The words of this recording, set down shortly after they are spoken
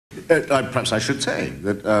Perhaps I should say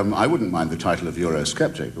that I wouldn't mind the title of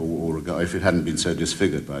Eurosceptic, or if it hadn't been so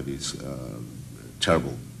disfigured by these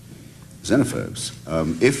terrible xenophobes.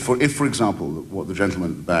 If, for example, what the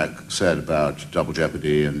gentleman at the back said about double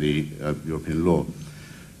jeopardy and the European law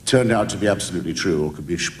turned out to be absolutely true, or could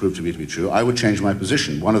be proved to be true, I would change my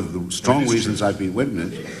position. One of the strong reasons I've been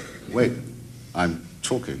wait, I'm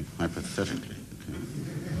talking hypothetically.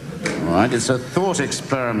 Okay. All right, it's a thought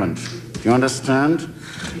experiment. Do you understand?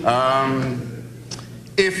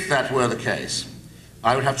 If that were the case,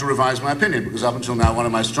 I would have to revise my opinion, because up until now, one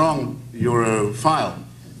of my strong Europhile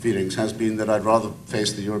feelings has been that I'd rather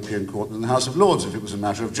face the European Court than the House of Lords if it was a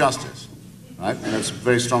matter of justice, right? And that's a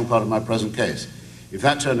very strong part of my present case. If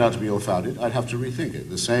that turned out to be ill-founded, I'd have to rethink it.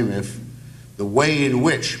 The same if the way in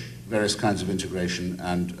which various kinds of integration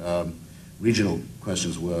and regional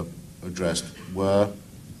questions were addressed were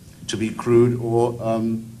to be crude or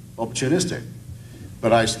opportunistic.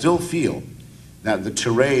 But I still feel that the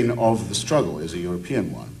terrain of the struggle is a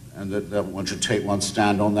European one, and that one should take one's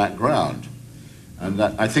stand on that ground. And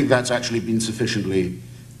that, I think that's actually been sufficiently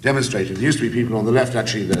demonstrated. There used to be people on the left,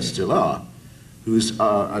 actually there still are, who's,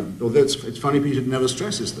 although it's funny Peter never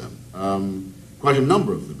stresses them, quite a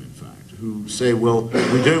number of them in fact, who say, well,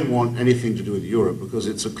 we don't want anything to do with Europe because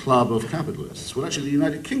it's a club of capitalists. Well, actually the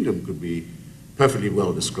United Kingdom could be perfectly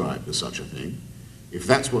well described as such a thing, if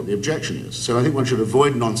that's what the objection is. So I think one should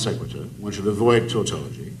avoid non sequitur, one should avoid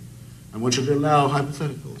tautology, and one should allow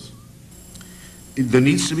hypotheticals. There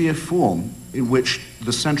needs to be a form in which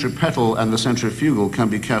the centripetal and the centrifugal can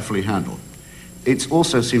be carefully handled. It's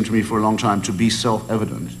also seemed to me for a long time to be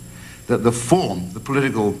self-evident that the form, the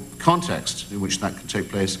political context in which that can take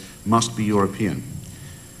place, must be European.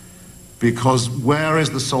 Because where is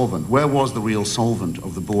the solvent? Where was the real solvent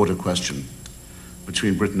of the border question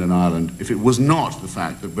between Britain and Ireland if it was not the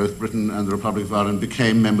fact that both Britain and the Republic of Ireland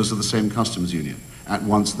became members of the same customs union? At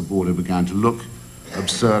once the border began to look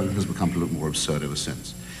absurd and has become to look more absurd ever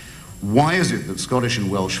since. Why is it that Scottish and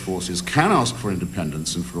Welsh forces can ask for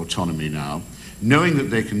independence and for autonomy now, knowing that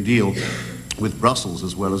they can deal with Brussels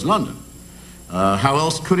as well as London? How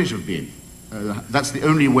else could it have been? That's the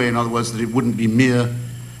only way, in other words, that it wouldn't be mere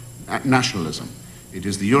nationalism. It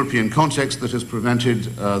is the European context that has prevented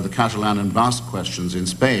the Catalan and Basque questions in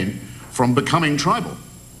Spain from becoming tribal,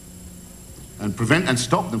 and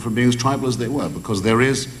stop them from being as tribal as they were, because there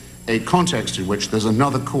is a context in which there's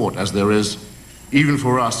another court, as there is, even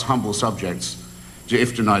for us humble subjects,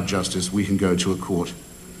 if denied justice, we can go to a court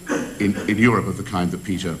in Europe of the kind that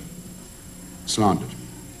Peter slandered.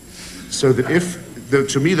 So that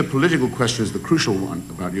to me the political question is the crucial one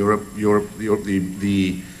about Europe,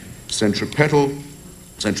 the centripetal,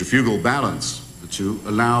 centrifugal balance, the two,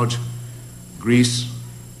 allowed Greece,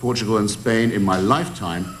 Portugal and Spain in my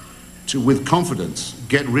lifetime to, with confidence,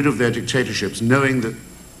 get rid of their dictatorships,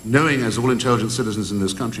 knowing as all intelligent citizens in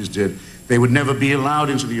those countries did, they would never be allowed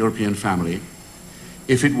into the European family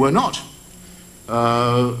if it were not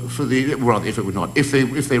if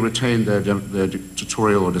they retained their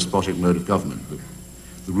dictatorial or despotic mode of government.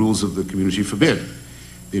 The rules of the community forbid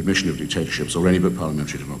the admission of dictatorships or any but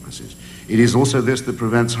parliamentary democracies. It is also this that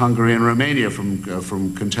prevents Hungary and Romania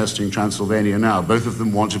from contesting Transylvania now. Both of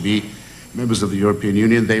them want to be members of the European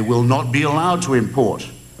Union. They will not be allowed to import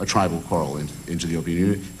a tribal quarrel into the European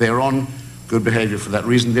Union. They are on good behavior for that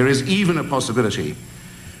reason. There is even a possibility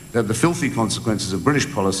that the filthy consequences of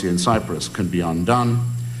British policy in Cyprus can be undone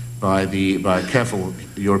by careful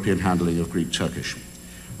European handling of Greek-Turkish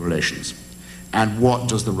relations. And what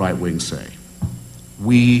does the right wing say?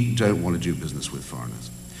 We don't want to do business with foreigners.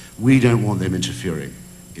 We don't want them interfering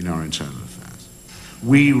in our internal affairs.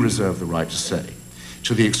 We reserve the right to say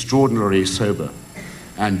to the extraordinarily sober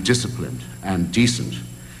and disciplined and decent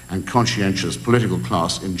and conscientious political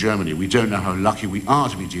class in Germany, we don't know how lucky we are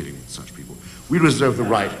to be dealing with such people. We reserve the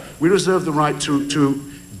right to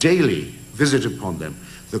daily visit upon them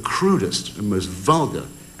the crudest and most vulgar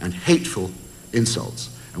and hateful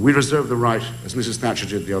insults. And we reserve the right, as Mrs. Thatcher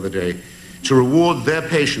did the other day, to reward their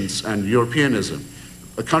patience and Europeanism.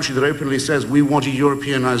 A country that openly says we want a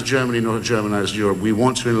Europeanized Germany, not a Germanized Europe. We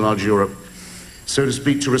want to enlarge Europe, so to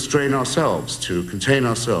speak, to restrain ourselves, to contain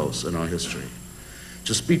ourselves and our history,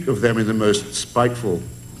 to speak of them in the most spiteful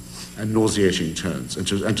and nauseating terms, and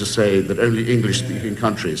to say that only English-speaking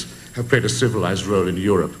countries have played a civilized role in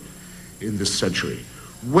Europe in this century.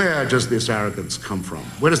 Where does this arrogance come from?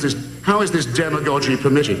 How is this demagogy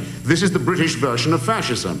permitted? This is the British version of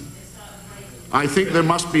fascism. I think there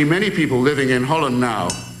must be many people living in Holland now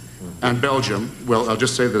and Belgium, well, I'll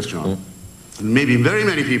just say this, John, and maybe very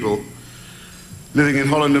many people living in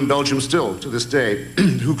Holland and Belgium still to this day,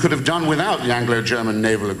 who could have done without the Anglo-German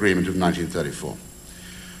naval agreement of 1934,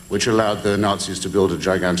 which allowed the Nazis to build a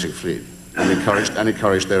gigantic fleet and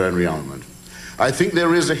encouraged their own rearmament. I think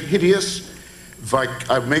there is a hideous,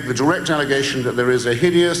 I make the direct allegation that there is a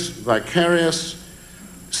hideous, vicarious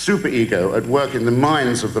superego at work in the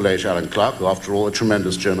minds of the late Alan Clark, who after all a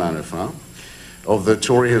tremendous Germanophile, of the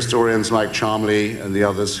Tory historians like Cholmondeley and the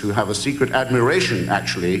others who have a secret admiration,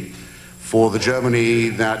 actually, for the Germany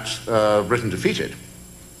that Britain defeated.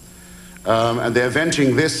 And they're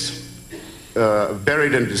venting this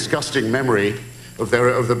buried and disgusting memory of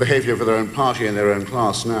the behavior of their own party and their own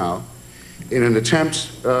class now in an attempt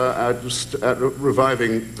at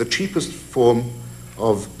reviving the cheapest form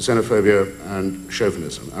of xenophobia and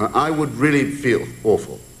chauvinism. And I would really feel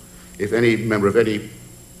awful if any member of any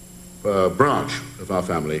branch of our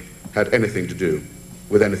family had anything to do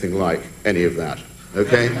with anything like any of that.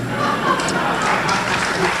 Okay?